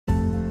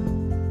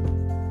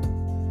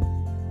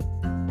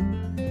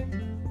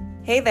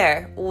Hey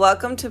there,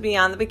 welcome to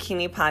Beyond the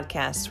Bikini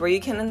podcast, where you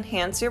can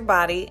enhance your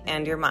body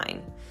and your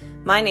mind.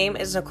 My name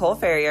is Nicole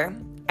Ferrier,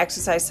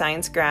 exercise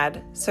science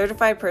grad,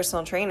 certified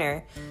personal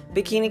trainer,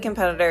 bikini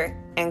competitor,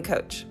 and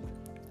coach.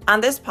 On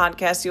this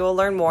podcast, you will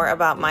learn more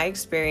about my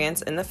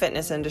experience in the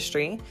fitness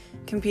industry,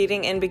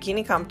 competing in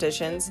bikini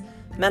competitions,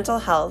 mental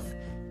health,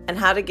 and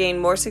how to gain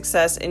more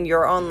success in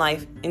your own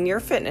life in your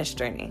fitness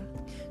journey.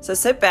 So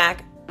sit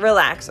back,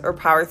 relax, or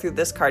power through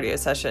this cardio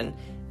session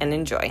and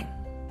enjoy.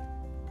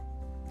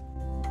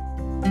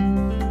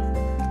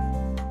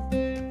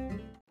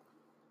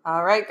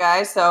 All right,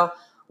 guys. So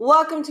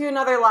welcome to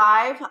another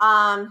live.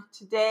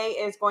 Today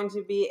is going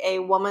to be a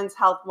Women's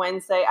Health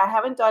Wednesday. I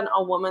haven't done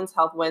a Women's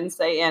Health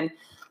Wednesday in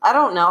I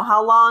don't know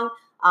how long,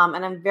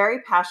 and I'm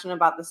very passionate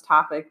about this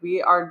topic.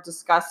 We are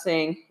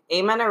discussing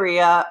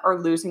amenorrhea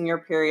or losing your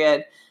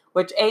period,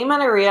 which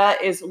amenorrhea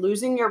is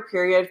losing your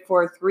period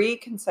for 3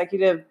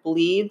 consecutive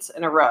bleeds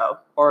in a row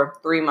or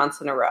 3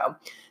 months in a row.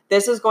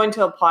 This is going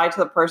to apply to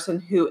the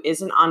person who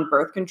isn't on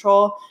birth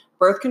control.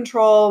 Birth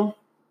control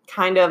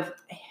kind of,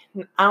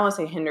 I don't want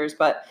to say hinders,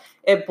 but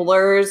it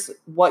blurs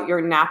what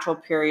your natural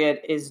period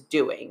is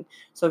doing.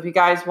 So if you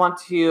guys want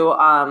to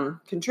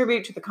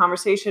contribute to the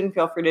conversation,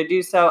 feel free to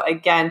do so.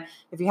 Again,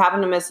 if you happen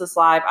to miss this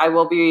live, I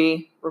will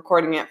be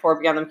recording it for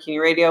Beyond the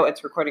Bikini Radio.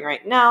 It's recording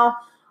right now.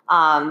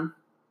 And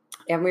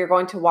we're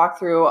going to walk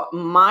through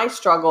my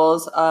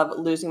struggles of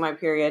losing my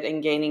period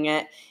and gaining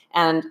it.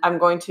 And I'm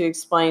going to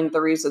explain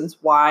the reasons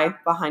why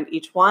behind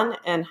each one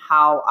and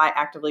how I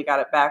actively got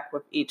it back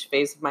with each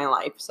phase of my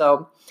life.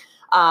 So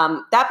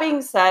that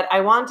being said,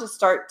 I want to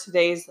start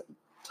today's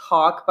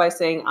talk by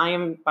saying I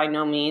am by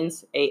no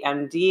means a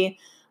MD.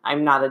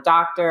 I'm not a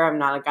doctor. I'm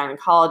not a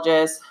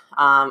gynecologist.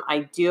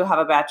 I do have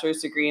a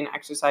bachelor's degree in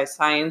exercise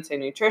science and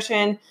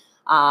nutrition.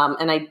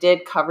 And I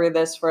did cover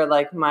this for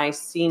like my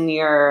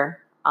senior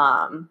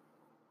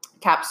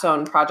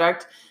capstone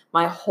project.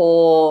 My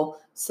whole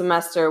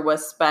semester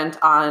was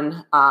spent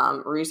on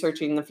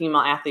researching the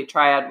female athlete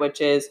triad,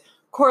 which is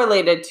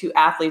correlated to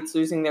athletes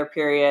losing their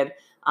period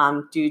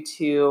due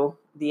to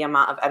the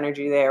amount of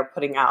energy they are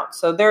putting out.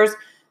 So there's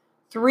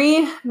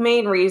 3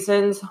 main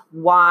reasons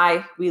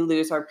why we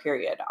lose our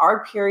period.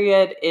 Our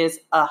period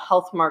is a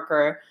health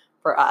marker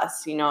for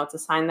us. You know, it's a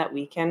sign that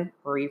we can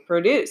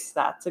reproduce.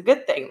 That's a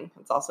good thing.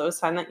 It's also a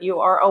sign that you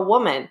are a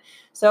woman.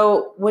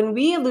 So when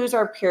we lose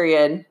our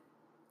period,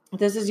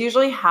 this is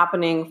usually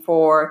happening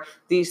for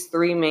these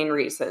 3 main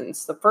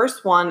reasons. The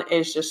first one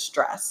is just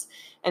stress.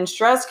 And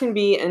stress can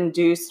be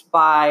induced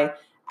by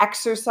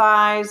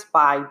exercise,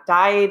 by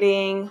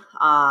dieting,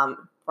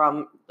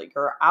 from like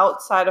your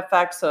outside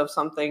effects. So if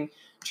something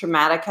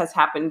traumatic has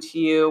happened to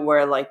you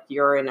where like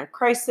you're in a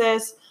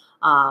crisis,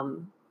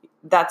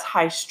 that's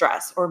high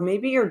stress. Or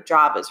maybe your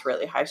job is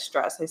really high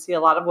stress. I see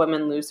a lot of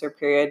women lose their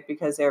period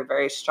because they're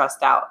very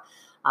stressed out.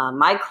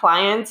 My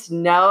clients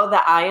know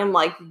that I am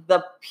like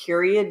the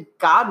period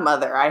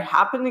godmother. I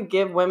happen to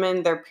give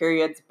women their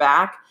periods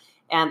back,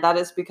 and that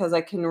is because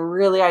I can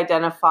really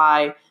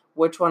identify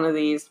which one of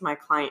these my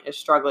client is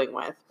struggling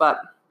with. But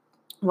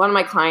one of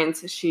my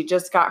clients, she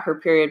just got her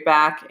period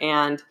back,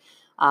 and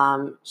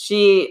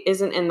she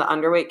isn't in the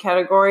underweight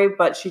category,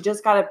 but she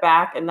just got it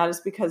back, and that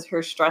is because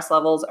her stress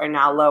levels are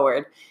now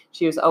lowered.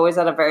 She was always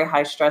at a very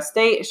high stress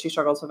state. She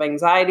struggles with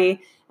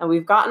anxiety, and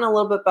we've gotten a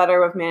little bit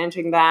better with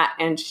managing that,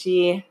 and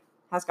she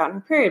has gotten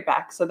her period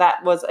back. So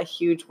that was a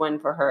huge win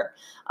for her.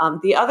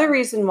 The other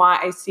reason why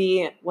I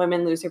see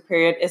women lose their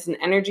period is an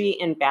energy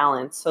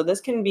imbalance. So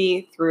this can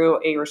be through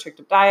a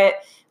restrictive diet.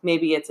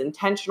 Maybe it's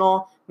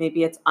intentional,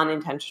 maybe it's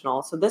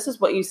unintentional. So this is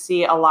what you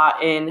see a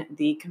lot in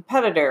the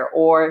competitor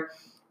or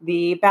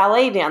the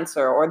ballet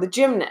dancer or the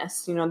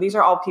gymnast. You know, these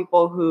are all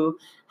people who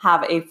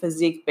have a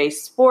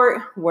physique-based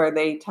sport where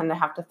they tend to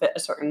have to fit a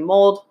certain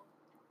mold.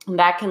 And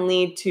that can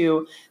lead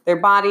to their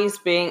bodies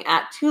being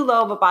at too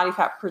low of a body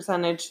fat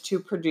percentage to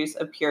produce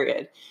a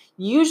period.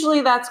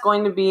 Usually that's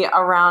going to be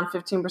around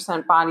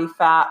 15% body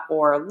fat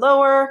or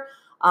lower.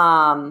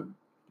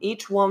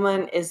 Each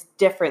woman is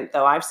different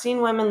though. I've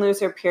seen women lose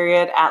their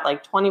period at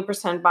like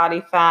 20%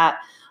 body fat,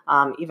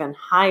 even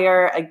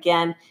higher.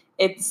 Again,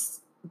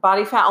 it's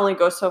body fat only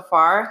goes so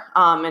far,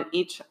 and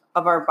each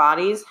of our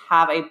bodies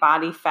have a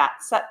body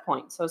fat set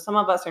point. So some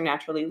of us are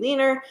naturally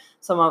leaner.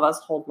 Some of us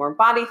hold more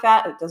body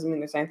fat. It doesn't mean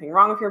there's anything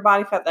wrong with your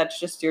body fat. That's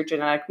just your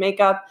genetic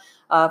makeup.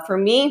 For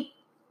me,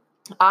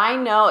 I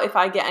know if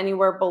I get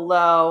anywhere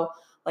below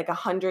like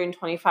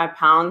 125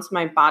 pounds,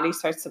 my body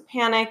starts to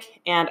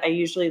panic, and I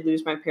usually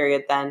lose my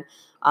period then.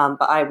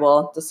 But I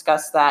will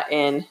discuss that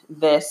in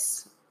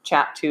this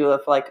chat too,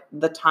 of like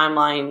the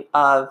timeline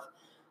of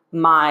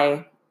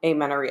my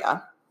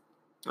amenorrhea.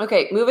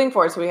 Okay, moving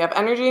forward. So we have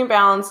energy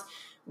imbalance.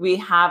 We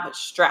have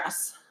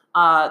stress.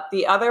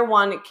 The other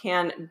one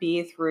can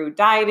be through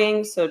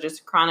dieting. So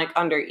just chronic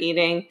under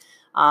eating.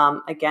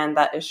 Again,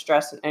 that is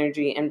stress and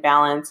energy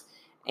imbalance.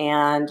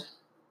 And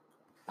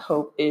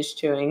Hope is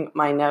chewing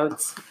my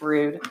notes.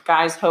 Rude.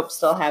 Guys, Hope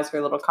still has her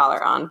little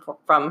collar on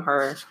from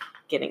her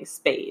getting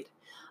spayed.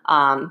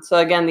 So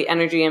again, the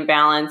energy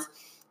imbalance.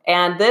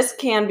 And this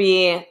can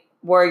be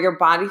where your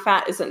body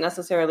fat isn't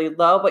necessarily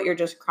low, but you're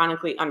just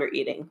chronically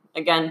undereating.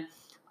 Again,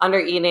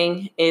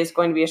 undereating is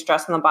going to be a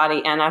stress on the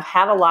body. And I've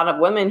had a lot of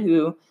women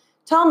who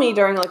tell me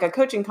during like a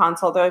coaching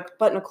consult, they're like,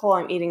 but Nicole,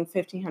 I'm eating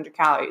 1,500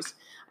 calories.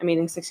 I'm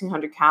eating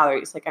 1,600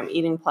 calories. Like I'm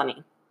eating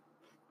plenty.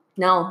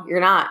 No, you're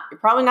not. You're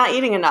probably not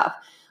eating enough.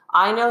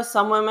 I know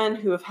some women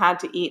who have had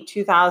to eat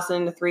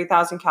 2,000 to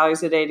 3,000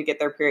 calories a day to get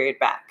their period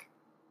back.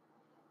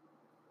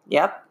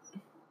 Yep.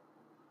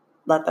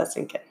 Let that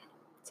sink in.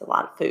 It's a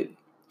lot of food.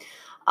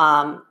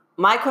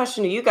 My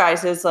question to you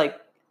guys is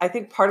like, I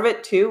think part of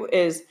it too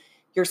is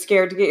you're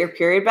scared to get your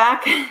period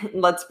back.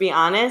 Let's be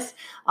honest.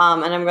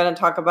 And I'm going to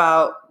talk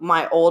about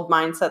my old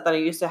mindset that I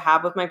used to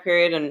have with my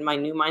period and my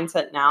new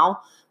mindset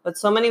now. But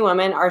so many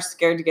women are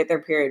scared to get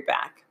their period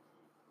back.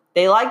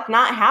 They like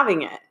not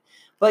having it,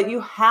 but you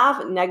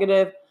have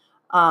negative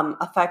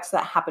effects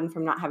that happen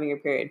from not having your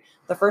period.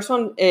 The first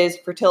one is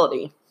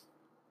fertility.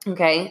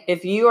 Okay,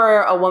 if you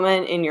are a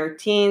woman in your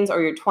teens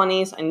or your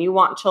 20s and you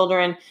want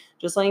children,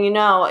 just letting you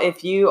know,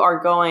 if you are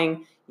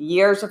going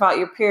years without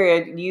your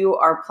period, you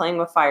are playing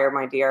with fire,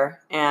 my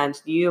dear,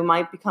 and you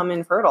might become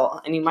infertile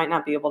and you might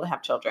not be able to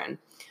have children.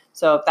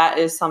 So if that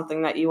is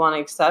something that you want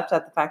to accept,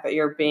 at the fact that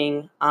you're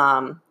being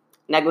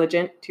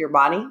negligent to your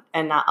body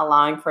and not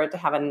allowing for it to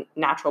have a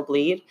natural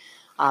bleed,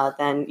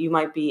 then you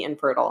might be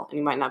infertile and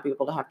you might not be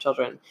able to have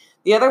children.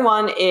 The other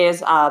one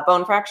is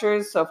bone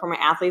fractures. So for my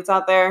athletes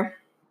out there,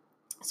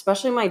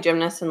 especially my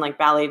gymnasts and like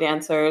ballet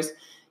dancers,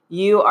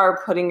 you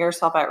are putting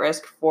yourself at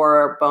risk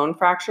for bone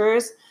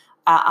fractures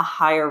at a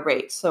higher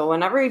rate. So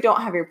whenever you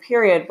don't have your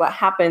period, what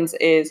happens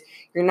is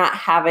you're not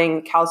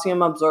having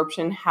calcium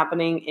absorption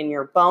happening in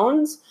your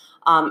bones.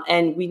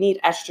 And we need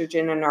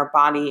estrogen in our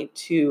body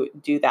to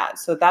do that.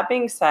 So that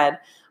being said,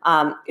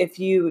 if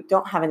you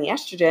don't have any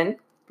estrogen,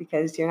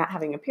 because you're not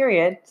having a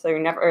period, so you're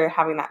never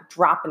having that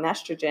drop in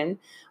estrogen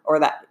or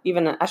that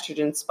even an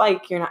estrogen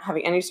spike, you're not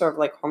having any sort of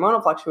like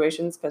hormonal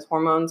fluctuations because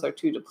hormones are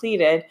too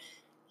depleted,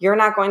 you're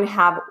not going to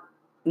have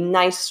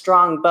nice,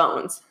 strong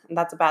bones. And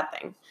that's a bad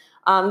thing.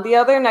 The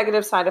other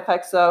negative side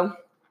effects, though,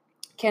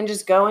 can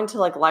just go into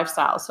like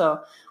lifestyle.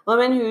 So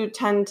women who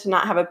tend to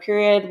not have a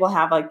period will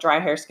have like dry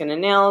hair, skin,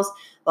 and nails.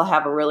 They'll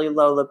have a really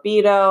low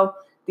libido.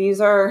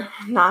 These are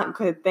not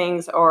good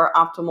things or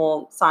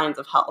optimal signs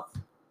of health.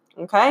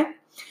 Okay?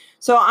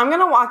 So I'm going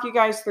to walk you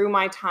guys through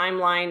my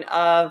timeline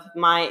of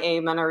my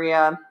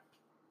amenorrhea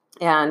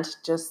and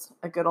just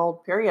a good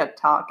old period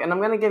talk. And I'm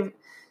going to give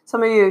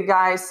some of you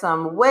guys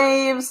some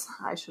waves.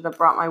 I should have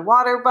brought my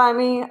water by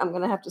me. I'm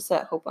going to have to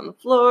set Hope on the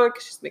floor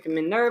because she's making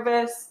me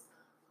nervous.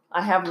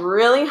 I have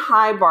really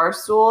high bar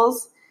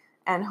stools,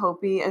 and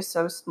Hopi is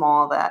so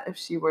small that if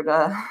she were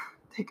to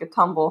take a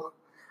tumble,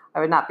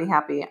 I would not be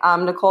happy.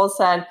 Nicole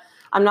said,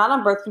 I'm not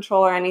on birth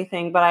control or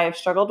anything, but I have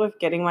struggled with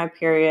getting my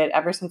period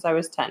ever since I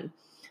was 10.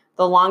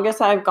 The longest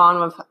I've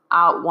gone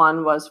without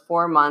one was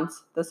 4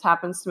 months. This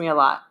happens to me a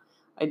lot.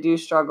 I do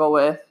struggle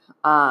with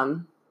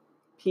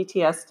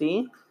PTSD.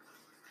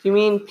 Do you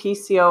mean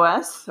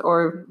PCOS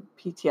or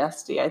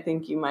PTSD? I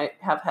think you might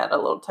have had a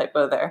little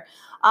typo there.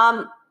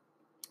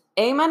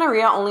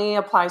 Amenorrhea only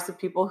applies to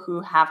people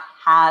who have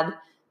had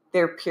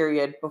their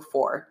period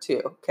before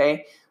too,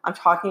 okay? I'm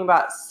talking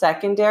about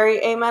secondary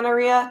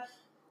amenorrhea,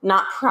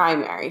 not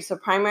primary. So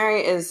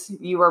primary is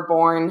you were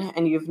born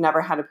and you've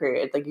never had a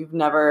period. Like you've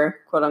never,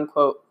 quote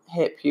unquote,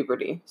 hit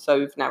puberty. So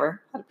you've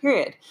never had a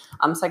period.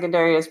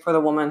 Secondary is for the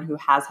woman who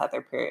has had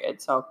their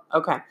period. So,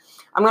 okay.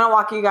 I'm going to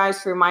walk you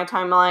guys through my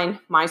timeline,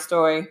 my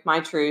story, my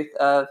truth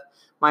of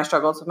my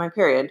struggles with my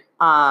period.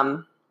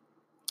 12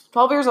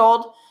 years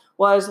old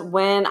was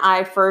when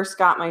I first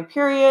got my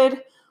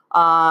period.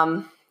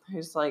 I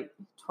was like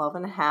 12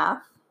 and a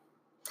half.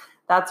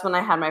 That's when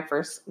I had my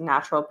first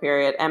natural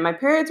period. And my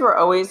periods were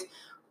always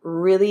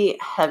really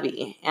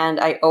heavy. And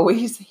I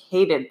always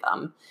hated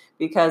them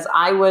because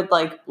I would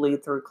like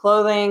bleed through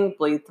clothing,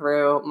 bleed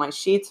through my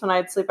sheets when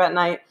I'd sleep at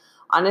night.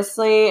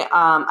 Honestly,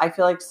 I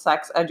feel like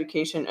sex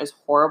education is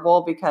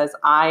horrible because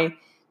I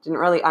didn't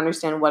really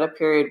understand what a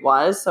period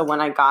was. So when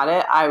I got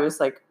it, I was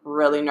like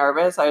really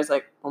nervous. I was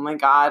like, oh my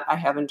God, I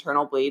have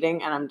internal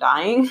bleeding and I'm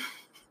dying.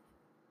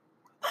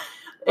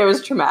 It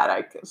was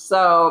traumatic.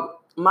 So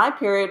my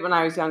period when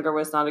I was younger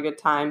was not a good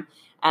time.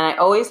 And I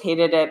always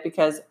hated it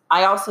because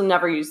I also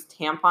never used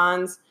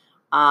tampons.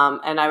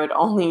 And I would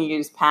only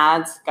use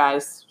pads.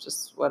 Guys,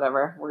 just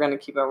whatever. We're going to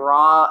keep it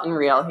raw and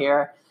real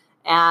here.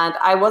 And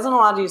I wasn't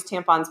allowed to use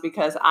tampons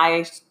because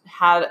I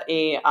had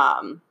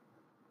an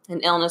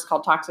illness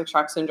called toxic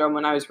shock syndrome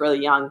when I was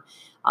really young.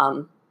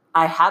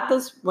 I had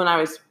this when I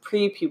was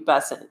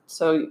prepubescent.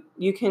 So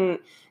you can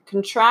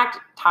contract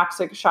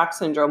toxic shock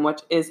syndrome, which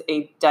is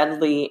a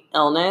deadly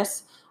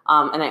illness.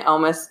 And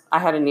I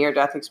had a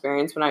near-death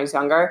experience when I was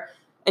younger.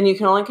 And you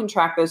can only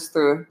contract this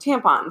through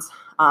tampons.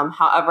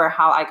 However,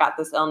 how I got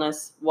this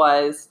illness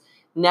was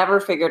never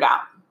figured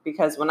out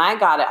because when I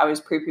got it, I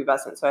was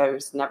prepubescent. So I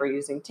was never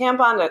using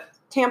tampons.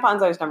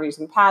 I was never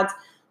using pads.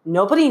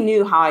 Nobody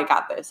knew how I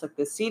got this. Like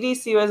the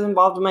CDC was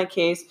involved in my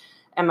case.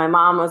 And my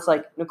mom was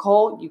like,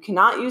 Nicole, you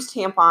cannot use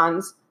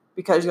tampons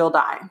because you'll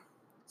die.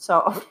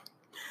 So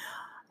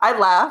I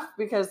laugh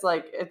because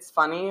like it's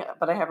funny,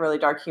 but I have really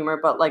dark humor.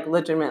 But like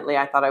legitimately,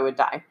 I thought I would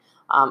die.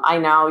 I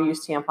now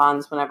use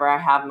tampons whenever I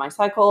have my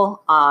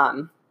cycle.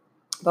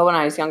 But when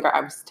I was younger,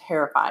 I was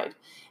terrified.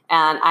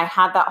 And I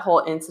had that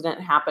whole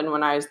incident happen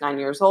when I was 9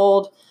 years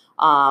old.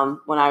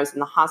 When I was in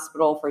the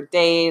hospital for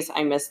days,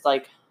 I missed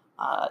like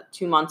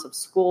 2 months of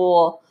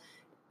school.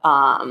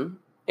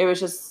 It was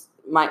just,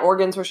 my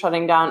organs were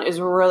shutting down. It was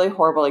a really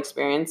horrible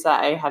experience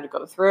that I had to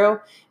go through.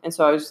 And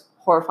so I was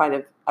horrified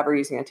of ever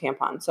using a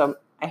tampon. So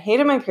I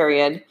hated my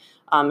period.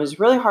 It was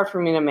really hard for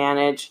me to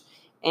manage.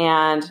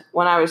 And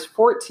when I was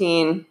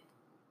 14,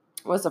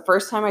 was the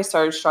first time I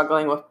started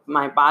struggling with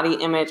my body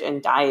image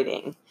and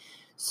dieting.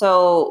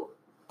 So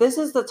this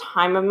is the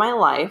time of my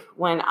life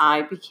when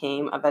I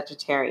became a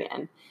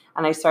vegetarian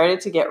and I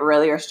started to get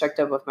really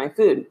restrictive with my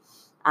food.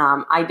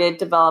 I did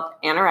develop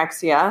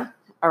anorexia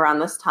around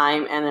this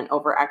time and an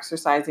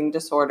overexercising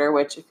disorder,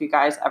 which if you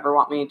guys ever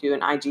want me to do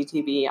an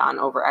IGTV on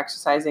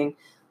overexercising,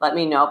 let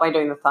me know by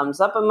doing the thumbs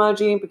up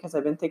emoji because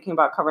I've been thinking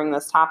about covering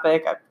this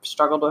topic. I've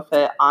struggled with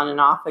it on and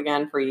off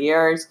again for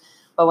years.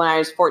 But when I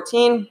was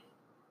 14,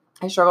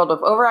 I struggled with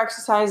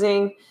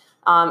overexercising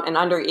and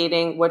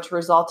undereating, which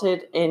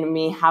resulted in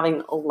me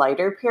having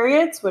lighter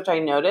periods, which I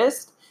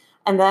noticed.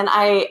 And then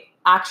I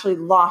actually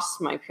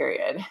lost my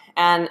period.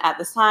 And at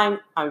this time,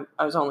 I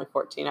was only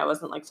 14. I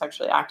wasn't like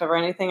sexually active or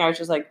anything. I was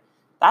just like,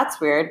 that's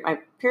weird. My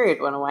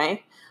period went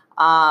away.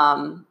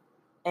 And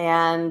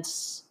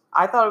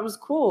I thought it was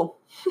cool.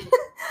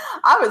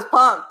 I was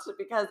pumped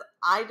because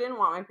I didn't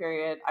want my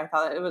period. I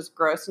thought it was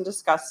gross and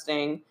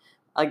disgusting.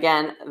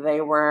 Again, they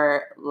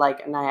were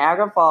like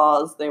Niagara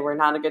Falls. They were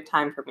not a good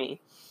time for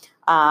me.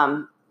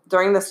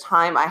 During this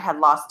time, I had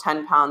lost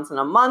 10 pounds in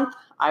a month.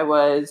 I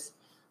was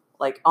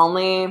like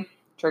only,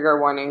 trigger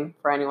warning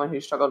for anyone who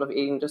struggled with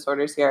eating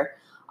disorders here,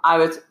 I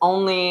was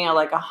only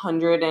like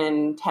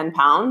 110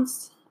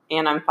 pounds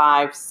and I'm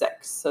 5'6".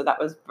 So that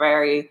was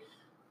very,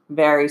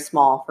 very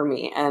small for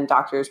me and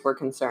doctors were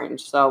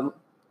concerned. So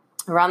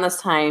around this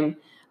time,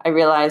 I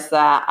realized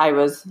that I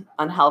was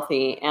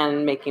unhealthy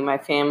and making my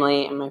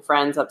family and my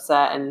friends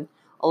upset. And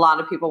a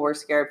lot of people were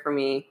scared for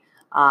me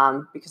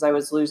because I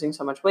was losing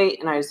so much weight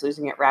and I was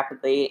losing it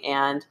rapidly.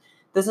 And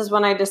this is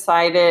when I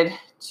decided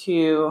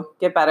to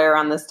get better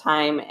around this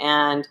time.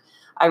 And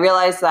I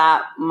realized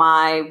that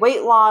my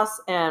weight loss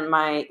and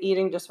my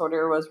eating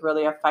disorder was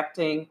really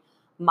affecting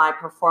my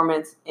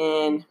performance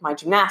in my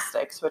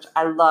gymnastics, which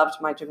I loved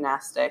my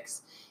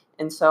gymnastics.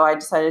 And so I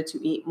decided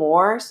to eat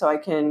more so I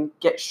can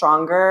get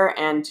stronger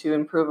and to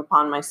improve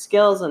upon my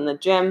skills in the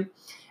gym.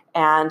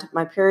 And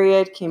my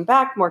period came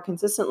back more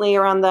consistently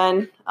around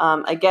then.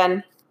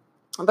 Again,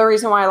 the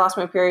reason why I lost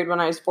my period when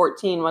I was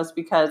 14 was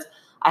because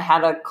I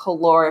had a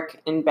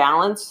caloric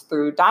imbalance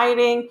through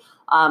dieting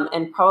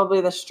and probably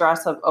the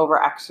stress of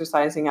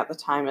over-exercising at the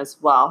time as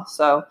well.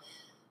 So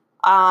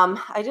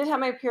I did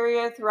have my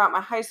period throughout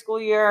my high school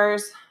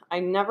years. I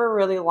never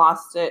really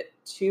lost it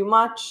too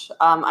much.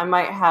 I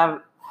might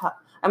have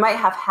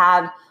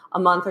had a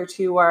month or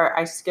two where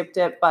I skipped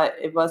it, but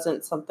it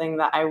wasn't something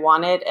that I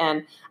wanted.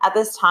 And at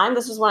this time,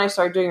 this is when I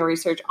started doing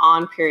research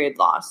on period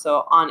loss,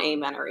 so on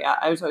amenorrhea.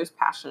 I was always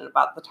passionate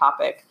about the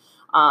topic.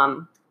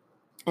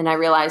 And I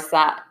realized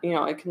that,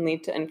 it can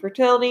lead to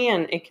infertility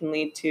and it can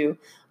lead to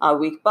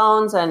weak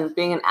bones. And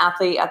being an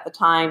athlete at the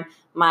time,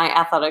 my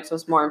athletics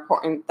was more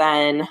important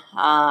than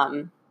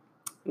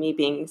me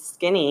being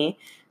skinny.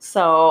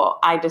 So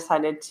I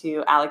decided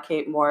to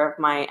allocate more of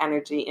my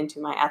energy into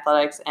my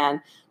athletics.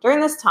 And during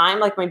this time,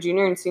 like my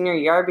junior and senior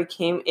year, I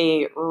became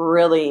a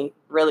really,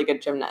 really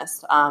good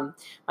gymnast.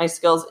 My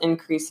skills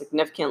increased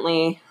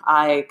significantly.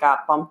 I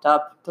got bumped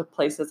up to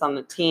places on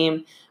the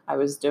team. I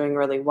was doing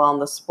really well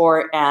in the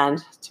sport.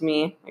 And to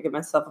me, I give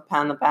myself a pat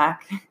on the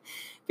back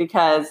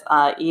because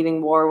eating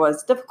more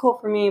was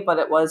difficult for me, but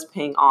it was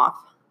paying off.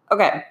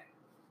 Okay,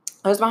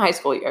 that was my high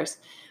school years.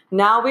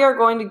 Now we are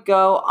going to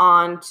go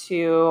on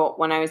to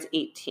when I was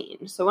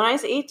 18. So when I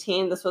was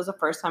 18, this was the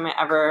first time I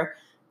ever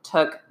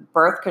took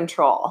birth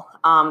control.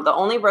 The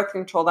only birth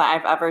control that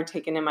I've ever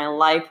taken in my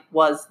life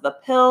was the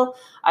pill.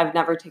 I've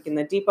never taken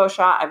the depot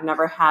shot. I've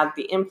never had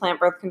the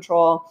implant birth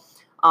control.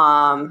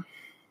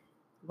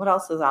 What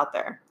else is out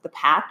there? The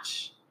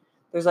patch.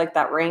 There's like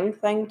that ring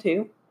thing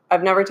too.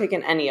 I've never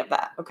taken any of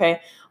that,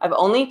 okay? I've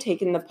only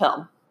taken the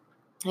pill.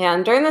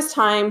 And during this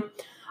time,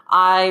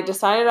 I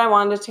decided I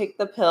wanted to take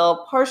the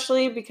pill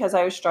partially because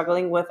I was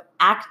struggling with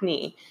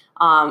acne.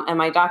 And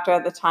my doctor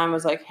at the time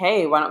was like,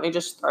 hey, why don't we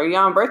just throw you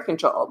on birth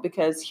control?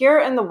 Because here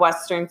in the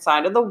Western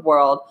side of the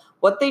world,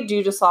 what they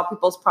do to solve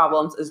people's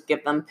problems is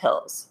give them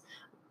pills.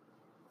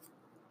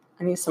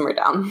 I need to simmer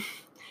down.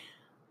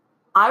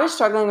 I was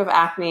struggling with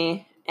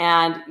acne.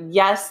 And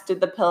yes,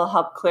 did the pill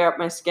help clear up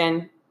my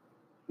skin?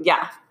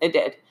 Yeah, it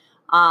did.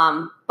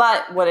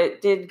 But what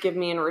it did give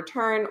me in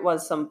return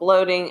was some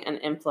bloating and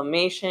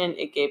inflammation.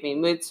 It gave me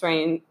mood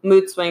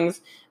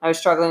swings. I was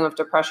struggling with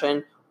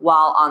depression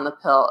while on the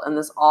pill. And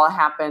this all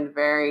happened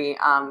very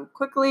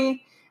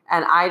quickly.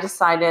 And I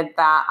decided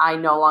that I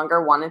no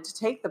longer wanted to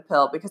take the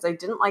pill because I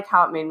didn't like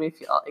how it made me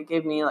feel. It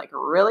gave me like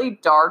really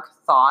dark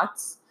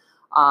thoughts.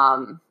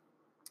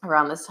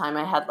 Around this time,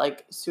 I had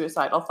like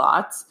suicidal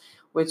thoughts,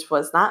 which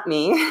was not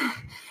me.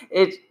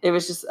 It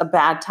was just a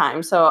bad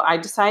time. So I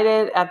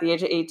decided at the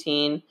age of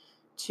 18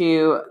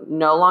 to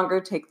no longer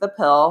take the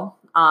pill.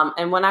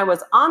 And when I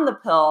was on the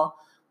pill,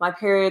 my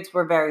periods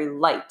were very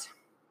light.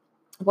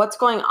 What's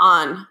going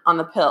on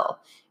the pill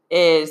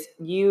is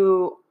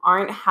you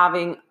aren't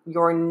having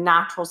your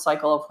natural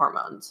cycle of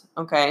hormones,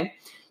 okay?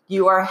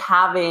 You are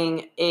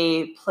having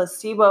a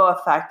placebo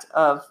effect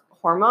of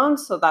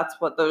hormones. So that's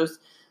what those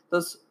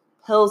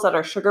pills that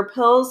are sugar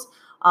pills,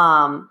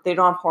 they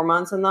don't have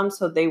hormones in them,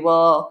 so they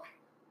will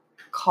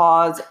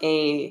cause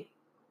a,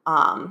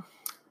 how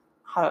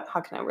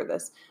can I word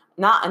this?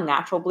 Not a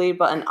natural bleed,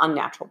 but an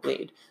unnatural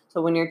bleed.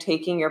 So when you're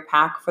taking your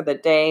pack for the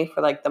day,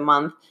 for like the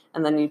month,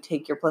 and then you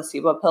take your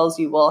placebo pills,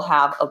 you will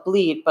have a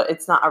bleed, but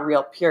it's not a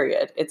real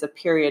period. It's a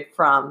period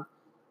from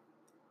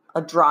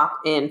a drop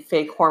in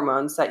fake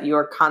hormones that you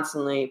are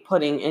constantly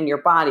putting in your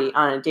body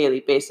on a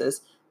daily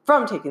basis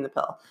from taking the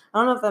pill. I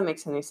don't know if that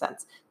makes any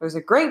sense. There's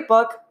a great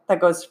book that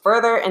goes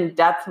further in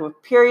depth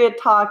with period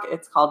talk.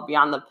 It's called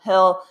Beyond the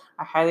Pill.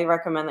 I highly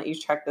recommend that you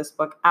check this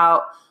book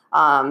out.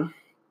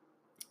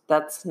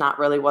 That's not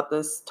really what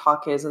this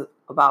talk is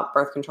about,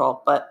 birth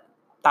control, but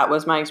that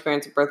was my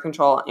experience with birth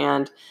control.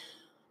 And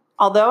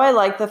although I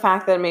like the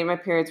fact that it made my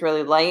periods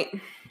really light,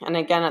 and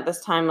again, at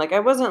this time, like I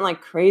wasn't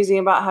like crazy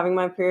about having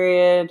my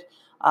period.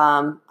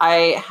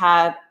 I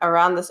had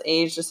around this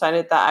age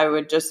decided that I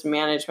would just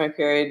manage my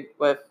period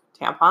with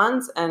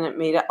tampons, and it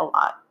made it a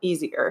lot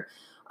easier.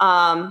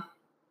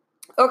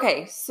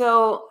 Okay,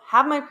 so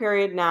have my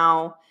period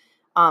now.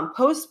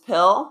 Post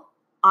pill,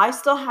 I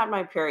still had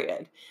my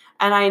period.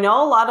 And I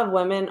know a lot of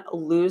women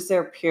lose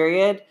their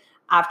period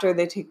after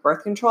they take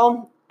birth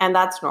control, and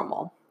that's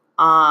normal.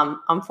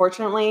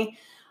 Unfortunately,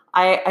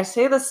 I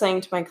say this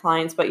saying to my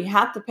clients, but you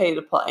have to pay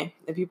to play.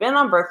 If you've been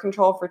on birth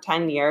control for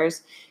 10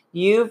 years,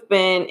 you've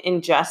been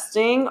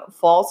ingesting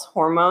false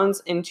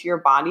hormones into your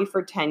body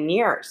for 10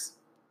 years.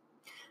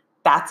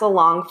 That's a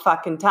long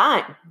fucking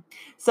time.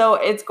 So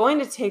it's going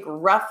to take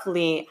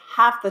roughly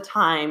half the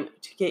time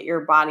to get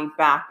your body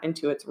back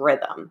into its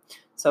rhythm.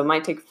 So it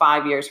might take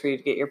 5 years for you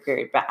to get your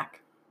period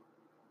back.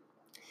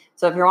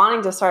 So if you're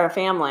wanting to start a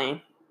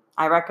family,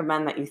 I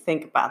recommend that you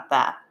think about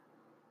that.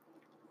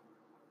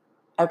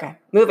 Okay,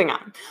 moving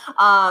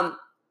on.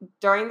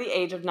 During the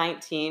age of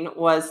 19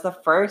 was the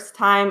first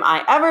time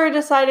I ever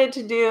decided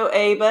to do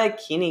a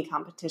bikini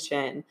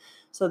competition.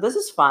 So this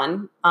is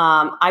fun.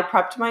 I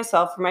prepped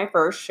myself for my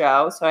first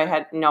show, so I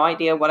had no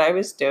idea what I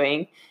was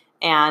doing.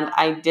 And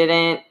I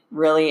didn't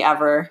really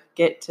ever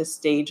get to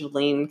stage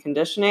lean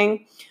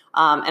conditioning.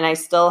 And I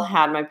still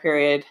had my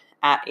period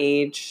at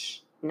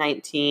age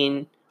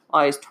 19.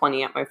 Well, I was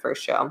 20 at my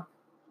first show.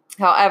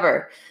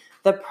 However,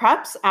 the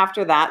preps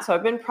after that, so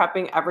I've been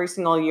prepping every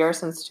single year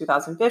since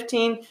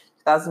 2015,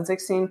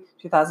 2016,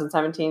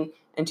 2017,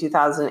 and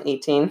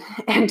 2018,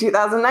 and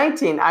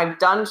 2019. I've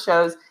done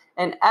shows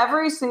in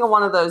every single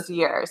one of those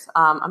years.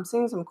 I'm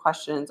seeing some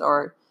questions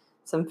or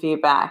some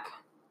feedback.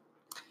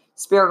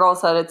 Spear Girl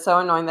said it's so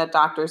annoying that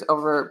doctors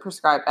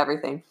overprescribe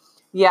everything.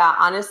 Yeah,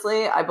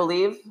 honestly, I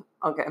believe,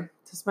 okay,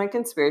 this is my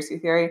conspiracy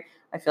theory.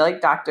 I feel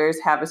like doctors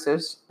have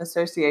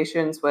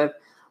associations with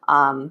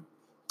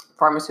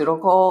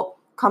pharmaceutical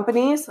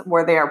companies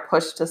where they are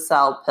pushed to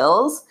sell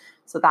pills.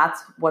 So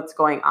that's what's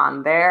going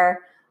on there.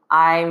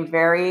 I'm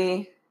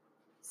very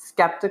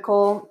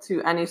skeptical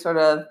to any sort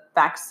of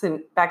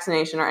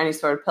vaccination or any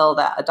sort of pill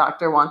that a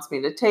doctor wants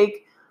me to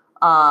take.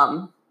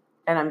 And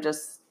I'm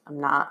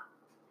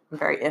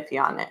very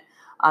iffy on it.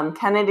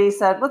 Kennedy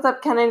said, "What's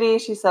up, Kennedy?"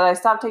 She said, "I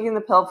stopped taking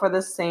the pill for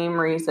the same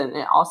reason.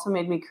 It also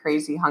made me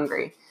crazy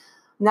hungry."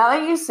 Now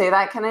that you say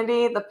that,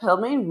 Kennedy, the pill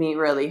made me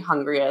really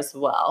hungry as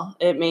well.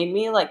 It made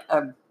me like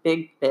a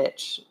big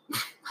bitch.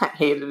 I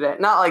hated it.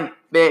 Not like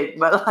big,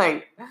 but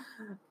like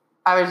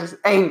I was just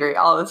angry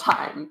all the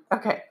time.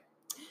 Okay.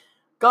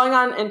 Going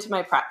on into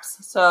my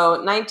preps.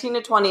 So 19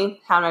 to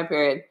 20, had my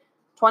period.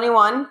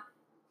 21,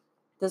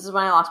 this is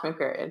when I lost my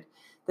period.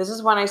 This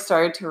is when I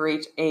started to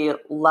reach a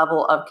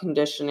level of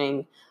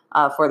conditioning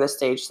for the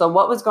stage. So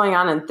what was going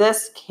on in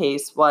this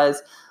case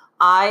was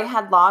I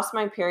had lost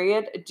my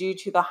period due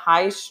to the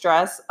high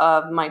stress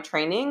of my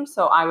training.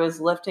 So I was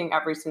lifting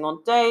every single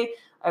day.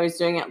 I was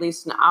doing at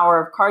least an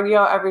hour of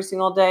cardio every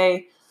single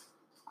day.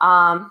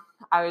 So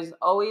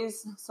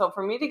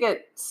for me to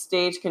get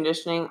stage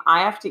conditioning,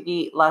 I have to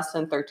eat less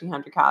than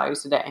 1,300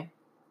 calories a day.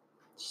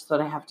 That's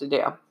what I have to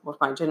do with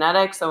my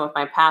genetics and with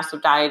my past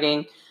of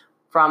dieting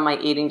from my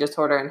eating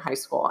disorder in high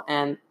school.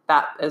 And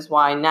that is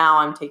why now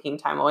I'm taking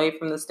time away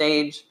from the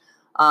stage,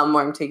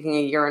 where I'm taking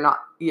a year and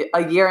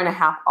a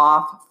half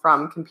off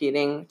from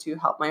competing to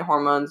help my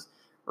hormones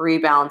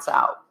rebalance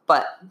out.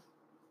 But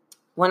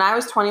when I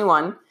was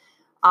 21,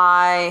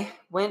 I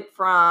went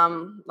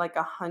from like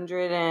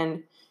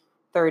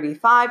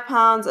 135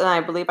 pounds, and I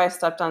believe I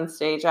stepped on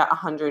stage at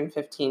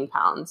 115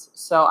 pounds.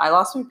 So I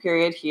lost my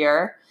period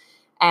here,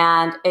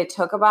 and it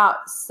took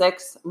about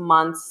 6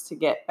 months to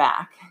get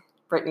back.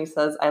 Brittany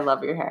says, "I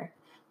love your hair."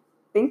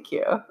 Thank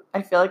you.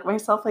 I feel like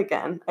myself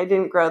again. I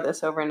didn't grow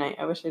this overnight.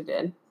 I wish I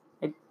did.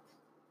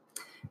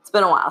 It's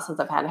been a while since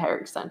I've had hair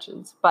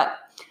extensions.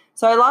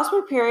 So I lost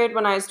my period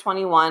when I was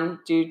 21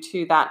 due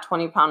to that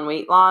 20-pound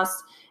weight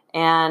loss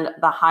and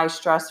the high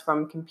stress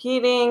from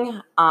competing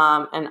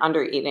and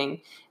under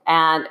eating.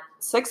 And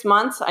 6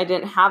 months, I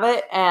didn't have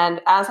it.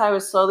 And as I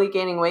was slowly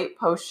gaining weight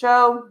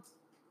post-show,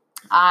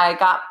 I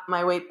got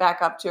my weight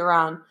back up to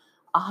around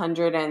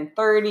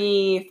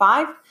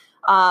 135.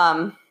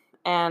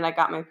 And I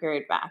got my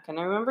period back. And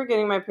I remember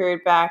getting my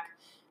period back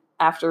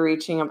after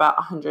reaching about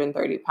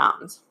 130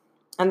 pounds.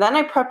 And then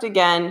I prepped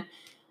again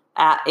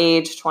at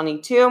age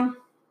 22.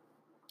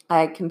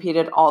 I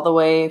competed all the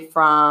way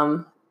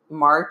from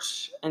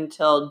March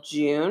until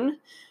June.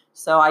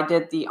 So I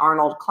did the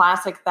Arnold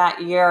Classic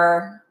that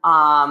year.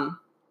 And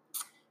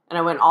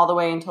I went all the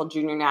way until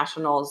Junior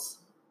Nationals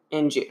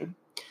in June.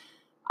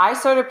 I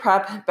started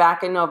prep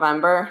back in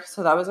November,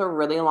 so that was a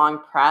really long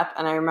prep.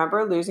 And I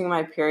remember losing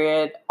my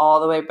period all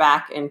the way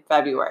back in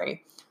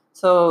February.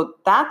 So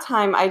that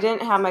time I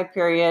didn't have my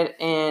period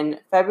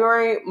in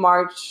February,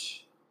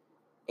 March,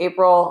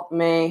 April,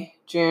 May,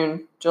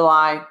 June,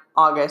 July,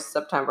 August,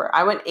 September.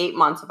 I went 8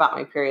 months without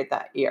my period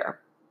that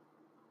year.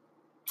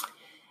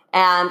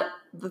 And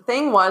the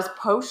thing was,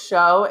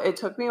 post-show, it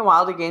took me a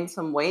while to gain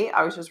some weight.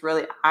 I was just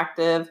really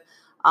active,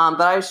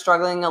 but I was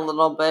struggling a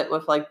little bit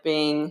with like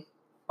being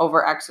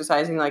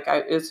over-exercising.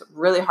 It's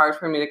really hard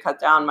for me to cut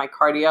down my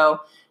cardio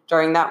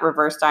during that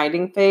reverse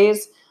dieting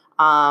phase.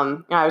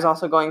 I was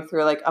also going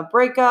through like a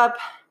breakup.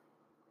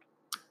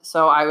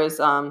 So I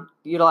was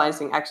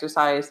utilizing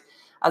exercise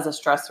as a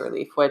stress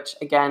relief, which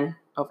again,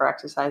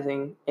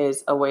 over-exercising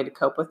is a way to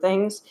cope with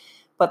things.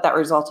 But that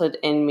resulted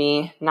in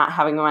me not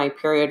having my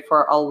period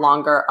for a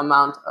longer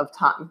amount of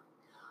time.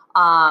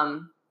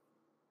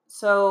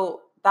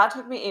 So that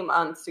took me 8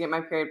 months to get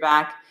my period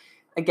back.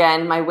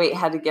 Again, my weight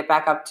had to get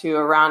back up to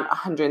around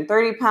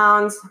 130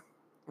 pounds,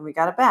 and we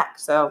got it back.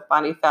 So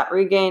body fat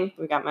regain,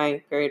 we got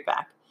my period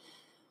back.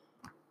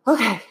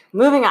 Okay,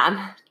 moving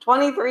on.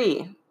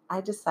 23,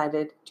 I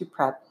decided to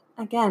prep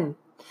again.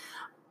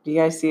 Do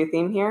you guys see a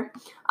theme here?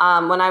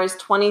 When I was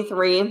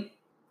 23,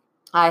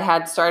 I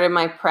had started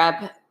my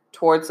prep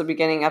towards the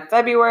beginning of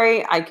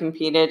February. I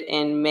competed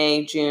in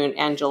May, June,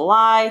 and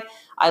July.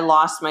 I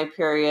lost my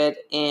period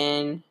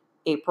in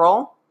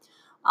April.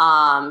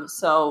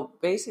 So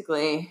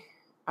basically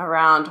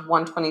around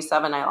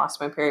 127, I lost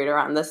my period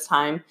around this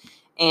time,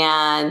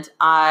 and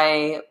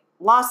I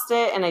lost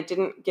it and I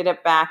didn't get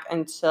it back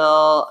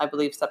until I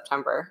believe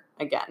September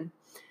again.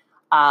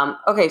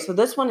 Okay. So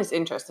this one is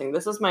interesting.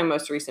 This is my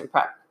most recent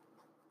prep.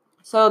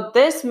 So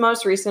this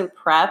most recent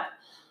prep,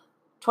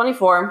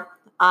 24,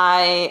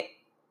 I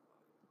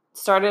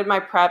started my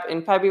prep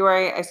in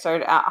February. I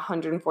started at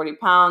 140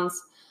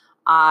 pounds.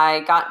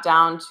 I got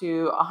down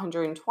to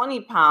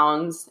 120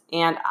 pounds,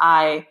 and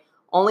I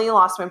only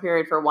lost my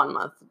period for 1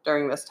 month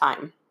during this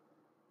time.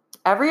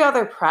 Every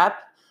other prep,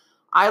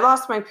 I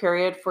lost my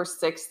period for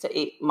 6 to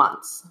 8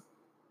 months.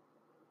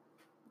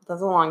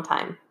 That's a long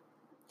time.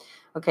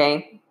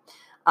 Okay.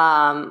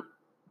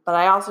 But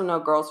I also know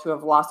girls who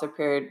have lost their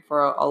period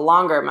for a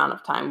longer amount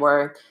of time,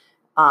 where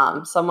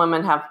some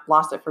women have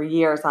lost it for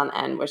years on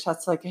end, which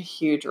that's like a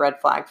huge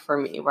red flag for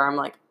me, where I'm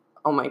like,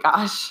 oh my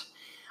gosh.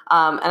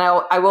 And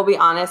I will be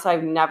honest,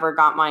 I've never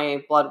got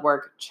my blood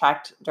work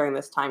checked during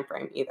this time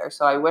frame either.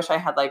 So I wish I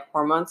had like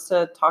hormones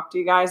to talk to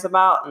you guys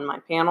about in my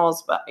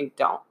panels, but I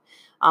don't.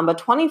 But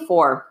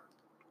 24,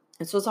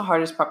 this was the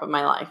hardest prep of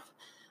my life.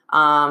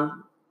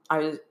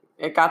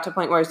 It got to a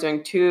point where I was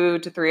doing 2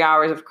 to 3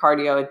 hours of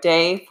cardio a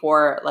day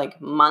for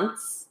like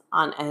months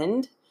on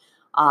end.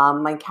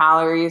 My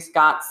calories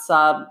got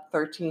sub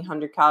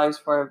 1,300 calories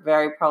for a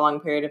very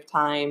prolonged period of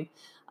time.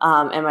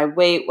 And my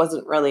weight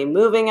wasn't really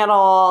moving at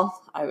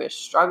all. I was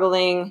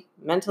struggling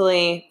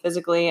mentally,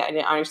 physically. I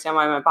didn't understand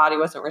why my body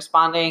wasn't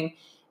responding.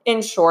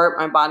 In short,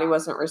 my body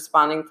wasn't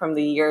responding from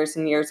the years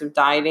and years of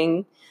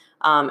dieting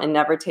and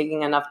never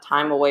taking enough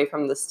time away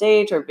from the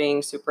stage or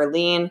being super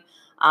lean.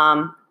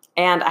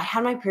 And I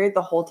had my period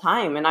the whole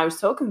time. And I was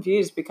so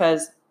confused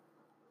because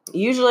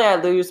usually I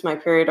lose my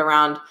period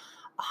around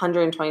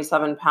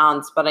 127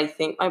 pounds. But I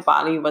think my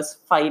body was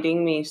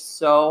fighting me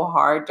so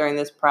hard during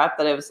this prep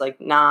that it was like,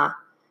 nah,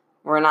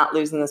 we're not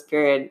losing this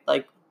period.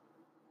 Like,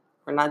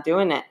 we're not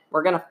doing it.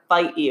 We're going to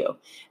fight you.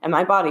 And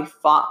my body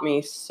fought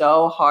me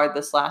so hard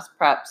this last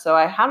prep. So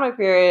I had my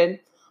period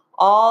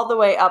all the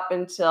way up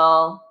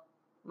until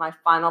my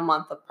final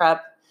month of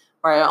prep,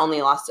 where I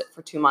only lost it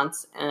for 2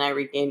 months and I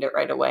regained it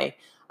right away.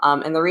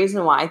 And the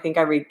reason why I think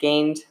I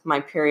regained my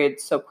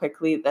period so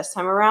quickly this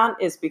time around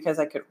is because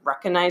I could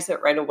recognize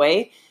it right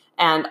away.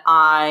 And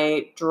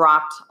I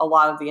dropped a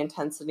lot of the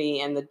intensity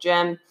in the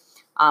gym.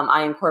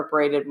 I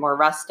incorporated more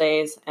rest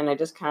days, and I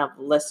just kind of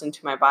listened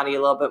to my body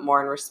a little bit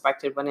more and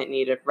respected when it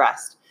needed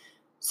rest.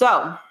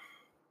 So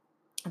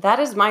that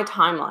is my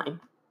timeline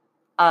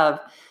of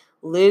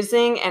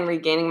losing and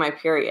regaining my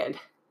period.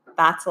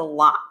 That's a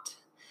lot.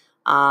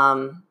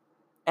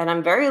 And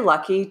I'm very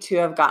lucky to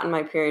have gotten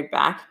my period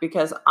back,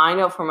 because I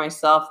know for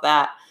myself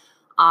that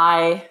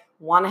I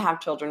want to have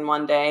children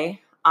one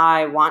day.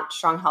 I want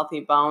strong, healthy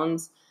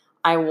bones.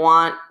 I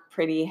want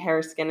pretty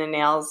hair, skin, and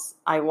nails.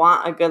 I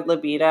want a good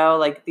libido.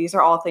 Like, these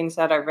are all things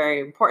that are very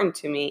important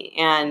to me.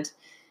 And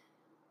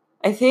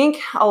I think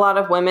a lot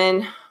of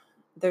women,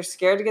 they're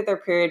scared to get their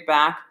period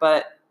back,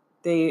 but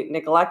they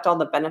neglect all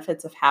the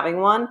benefits of having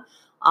one.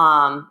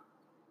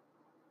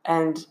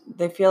 And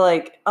they feel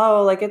like,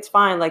 oh, like it's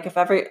fine. Like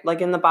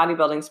like in the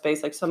bodybuilding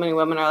space, like so many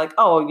women are like,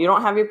 oh, you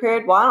don't have your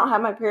period? Well, I don't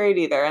have my period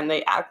either. And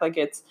they act like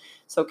it's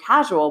so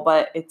casual,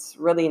 but it's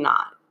really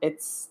not.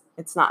 It's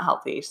not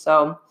healthy.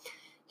 So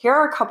here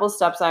are a couple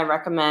steps I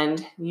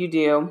recommend you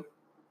do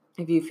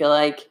if you feel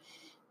like,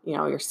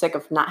 you're sick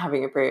of not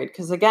having your period.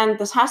 Because again,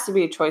 this has to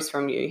be a choice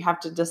from you. You have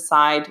to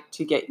decide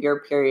to get your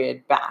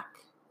period back.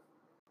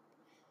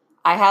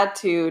 I had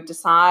to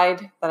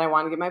decide that I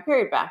want to get my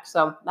period back.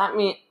 So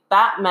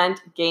that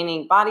meant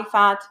gaining body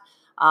fat.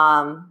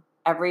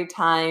 Every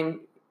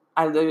time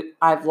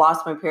I've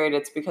lost my period,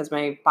 it's because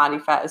my body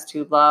fat is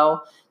too low.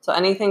 So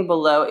anything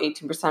below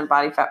 18%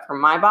 body fat for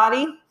my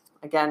body,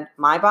 again,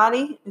 my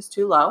body is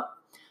too low.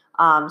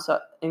 So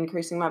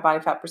increasing my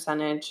body fat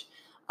percentage,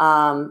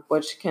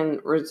 which can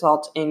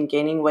result in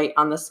gaining weight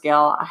on the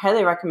scale. I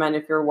highly recommend,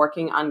 if you're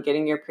working on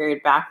getting your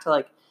period back,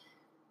 to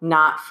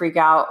not freak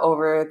out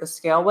over the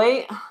scale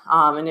weight.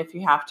 And if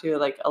you have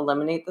to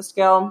eliminate the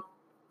scale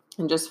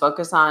and just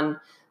focus on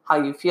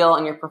how you feel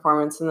and your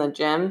performance in the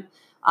gym.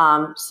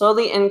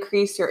 Slowly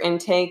increase your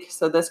intake.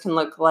 So this can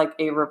look like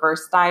a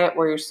reverse diet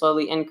where you're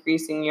slowly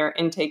increasing your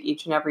intake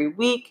each and every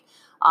week,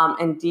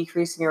 and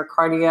decreasing your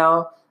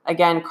cardio.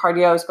 Again,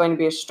 cardio is going to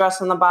be a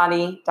stress on the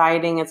body.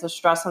 Dieting is a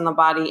stress on the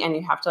body, and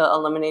you have to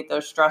eliminate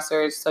those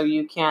stressors so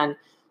you can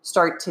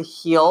start to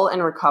heal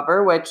and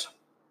recover, which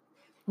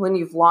when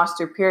you've lost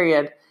your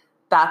period,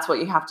 that's what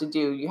you have to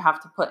do. You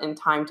have to put in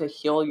time to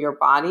heal your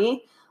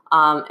body.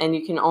 And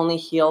you can only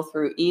heal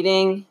through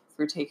eating,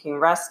 through taking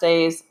rest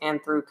days,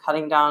 and through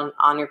cutting down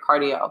on your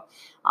cardio.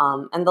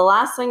 And the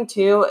last thing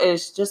too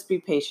is just be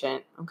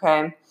patient,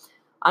 okay?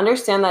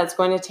 Understand that it's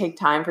going to take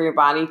time for your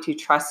body to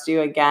trust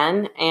you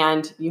again,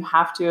 and you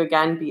have to,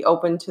 again, be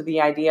open to the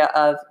idea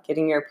of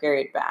getting your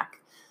period back.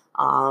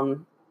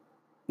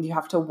 You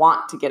have to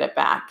want to get it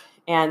back.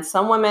 And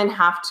some women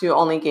have to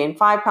only gain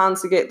 5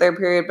 pounds to get their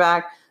period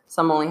back.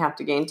 Some only have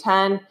to gain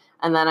 10.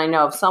 And then I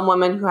know of some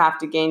women who have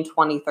to gain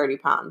 20, 30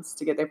 pounds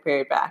to get their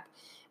period back.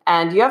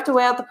 And you have to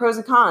weigh out the pros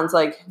and cons.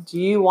 Like, do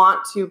you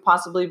want to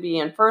possibly be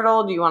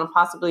infertile? Do you want to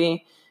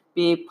possibly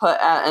be put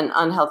at an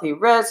unhealthy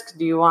risk?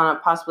 Do you want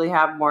to possibly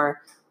have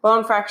more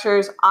bone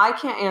fractures? I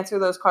can't answer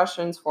those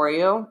questions for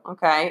you,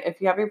 okay?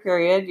 If you have your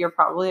period, you're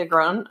probably a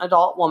grown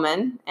adult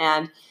woman,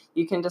 and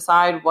you can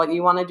decide what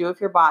you want to do with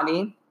your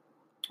body.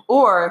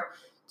 Or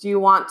do you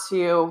want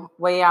to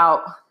weigh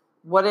out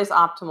what is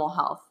optimal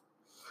health?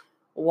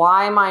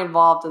 Why am I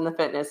involved in the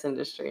fitness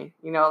industry?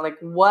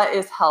 What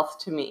is health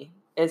to me?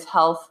 Is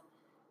health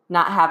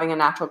not having a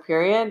natural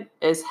period?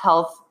 Is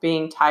health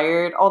being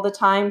tired all the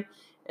time?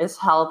 Is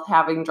health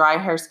having dry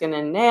hair, skin,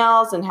 and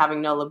nails and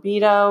having no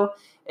libido?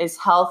 Is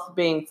health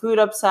being food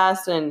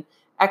obsessed and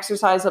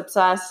exercise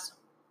obsessed?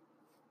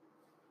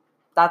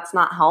 That's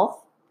not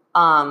health,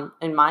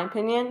 in my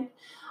opinion.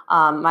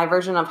 My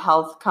version of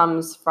health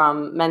comes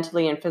from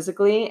mentally and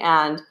physically,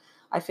 and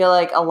I feel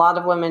like a lot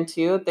of women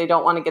too, they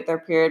don't want to get their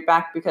period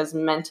back because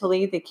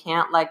mentally they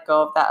can't let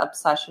go of that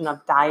obsession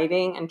of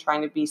dieting and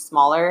trying to be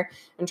smaller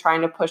and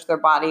trying to push their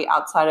body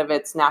outside of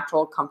its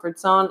natural comfort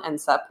zone and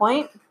set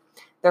point.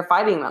 They're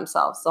fighting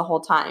themselves the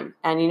whole time.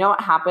 And you know what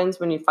happens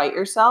when you fight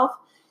yourself?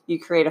 You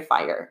create a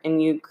fire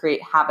and you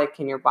create havoc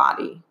in your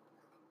body.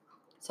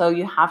 So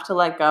you have to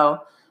let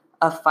go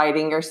of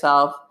fighting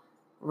yourself,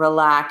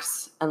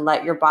 relax, and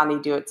let your body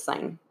do its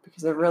thing,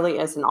 because it really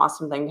is an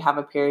awesome thing to have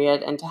a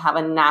period and to have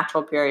a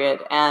natural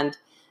period. And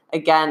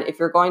again, if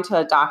you're going to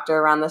a doctor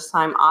around this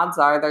time, odds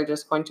are they're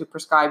just going to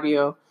prescribe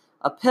you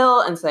a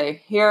pill and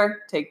say, here,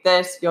 take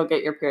this, you'll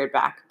get your period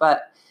back.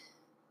 But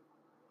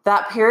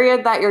that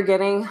period that you're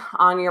getting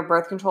on your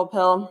birth control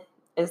pill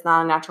is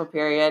not a natural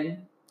period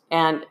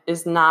and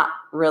is not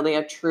really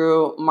a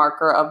true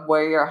marker of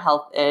where your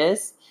health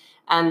is.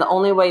 And the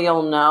only way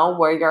you'll know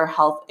where your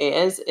health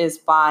is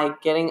by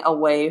getting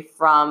away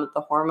from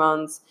the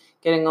hormones,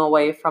 getting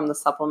away from the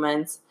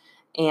supplements,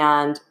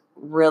 and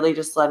really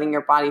just letting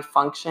your body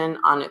function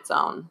on its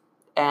own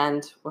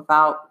and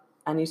without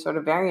any sort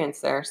of variance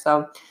there.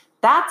 So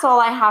that's all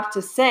I have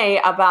to say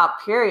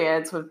about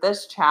periods with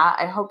this chat.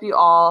 I hope you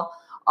all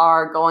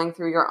are going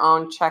through your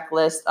own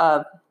checklist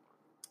of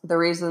the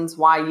reasons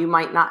why you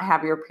might not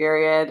have your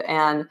period,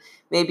 and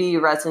maybe you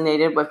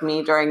resonated with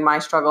me during my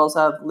struggles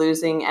of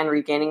losing and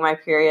regaining my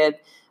period.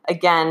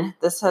 Again,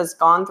 this has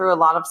gone through a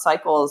lot of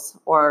cycles,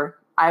 or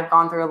I've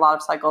gone through a lot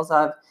of cycles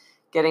of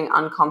getting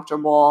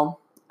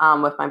uncomfortable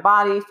with my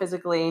body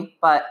physically.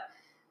 But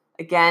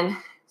again,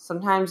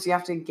 sometimes you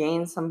have to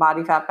gain some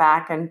body fat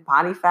back, and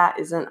body fat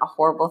isn't a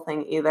horrible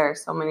thing either.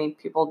 So many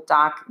people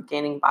dock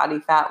gaining body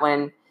fat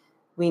when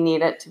we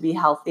need it to be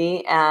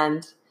healthy.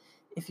 And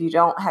if you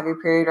don't have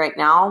your period right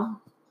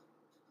now,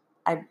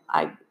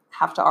 I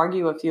have to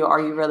argue with you, are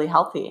you really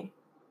healthy?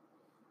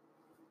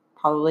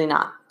 Probably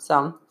not.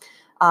 So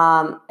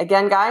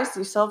again, guys,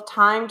 you still have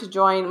time to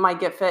join my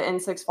Get Fit in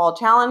 6 Fall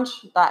Challenge.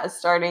 That is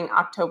starting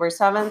October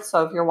 7th.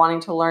 So if you're wanting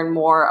to learn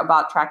more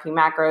about tracking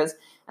macros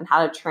and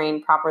how to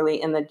train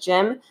properly in the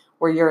gym,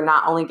 where you're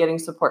not only getting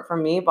support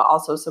from me, but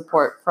also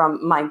support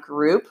from my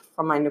group,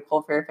 from my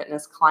Nicole Fair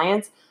Fitness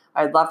clients,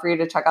 I'd love for you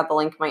to check out the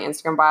link in my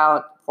Instagram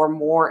bio for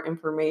more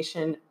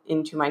information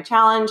into my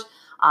challenge.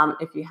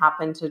 If you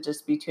happen to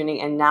just be tuning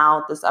in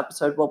now, this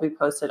episode will be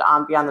posted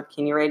on Beyond the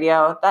Bikini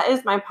Radio. That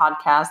is my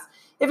podcast.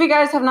 If you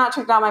guys have not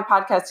checked out my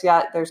podcast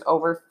yet, there's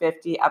over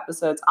 50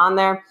 episodes on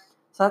there.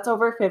 So that's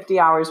over 50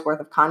 hours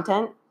worth of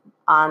content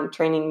on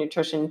training,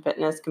 nutrition,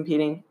 fitness,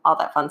 competing, all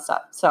that fun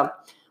stuff. So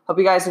hope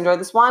you guys enjoyed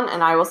this one,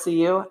 and I will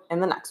see you in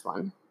the next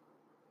one.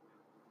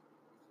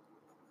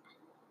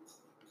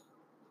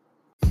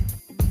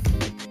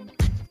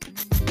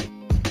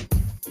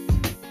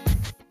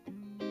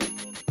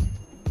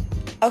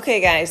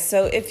 Okay, guys,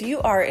 so if you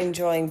are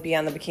enjoying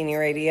Beyond the Bikini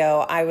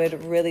Radio, I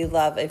would really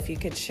love if you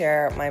could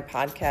share my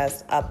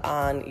podcast up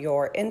on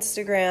your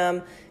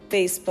Instagram,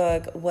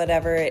 Facebook,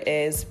 whatever it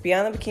is.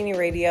 Beyond the Bikini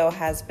Radio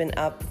has been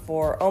up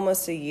for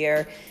almost a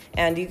year,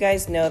 and you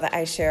guys know that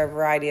I share a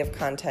variety of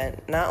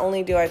content. Not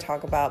only do I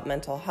talk about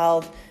mental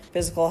health,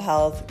 physical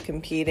health,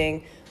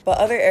 competing, but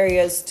other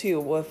areas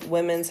too, with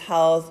women's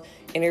health,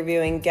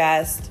 interviewing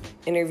guests,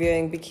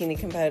 interviewing bikini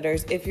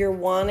competitors. If you're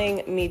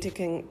wanting me to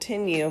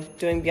continue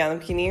doing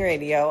Beyond the Bikini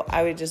Radio,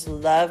 I would just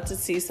love to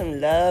see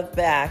some love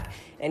back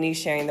and you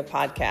sharing the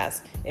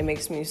podcast. It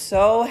makes me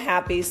so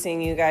happy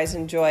seeing you guys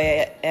enjoy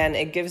it, and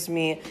it gives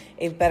me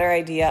a better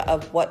idea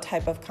of what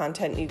type of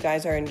content you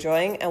guys are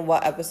enjoying and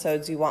what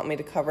episodes you want me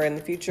to cover in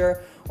the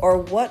future, or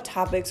what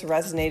topics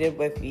resonated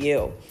with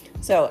you.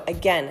 So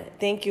again,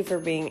 thank you for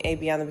being a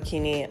Beyond the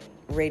Bikini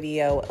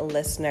Radio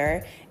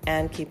listener,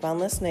 and keep on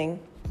listening.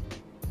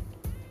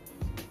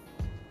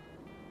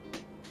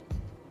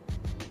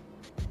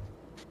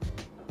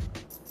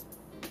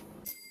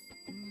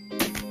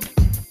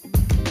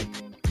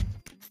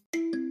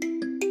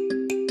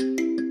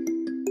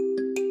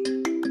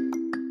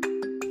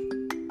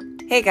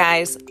 Hey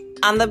guys,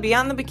 on the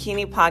Beyond the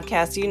Bikini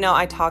podcast, you know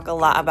I talk a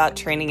lot about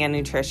training and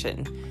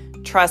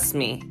nutrition. Trust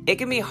me, it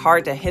can be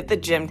hard to hit the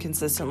gym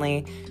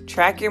consistently,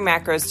 track your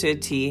macros to a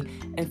T,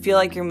 and feel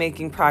like you're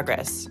making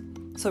progress.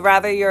 So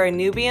whether you're a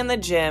newbie in the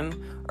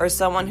gym or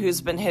someone who's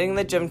been hitting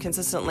the gym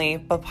consistently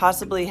but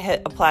possibly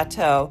hit a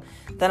plateau,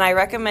 then I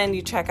recommend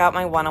you check out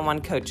my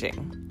one-on-one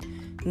coaching.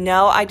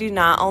 No, I do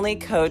not only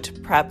coach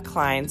prep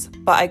clients,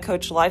 but I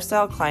coach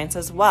lifestyle clients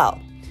as well.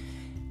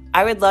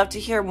 I would love to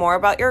hear more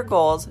about your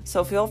goals,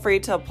 so feel free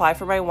to apply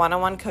for my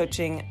one-on-one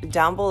coaching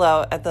down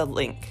below at the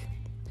link.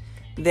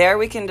 There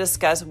we can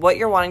discuss what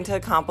you're wanting to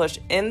accomplish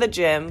in the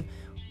gym,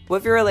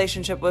 with your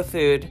relationship with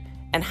food,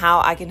 and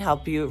how I can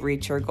help you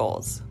reach your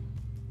goals.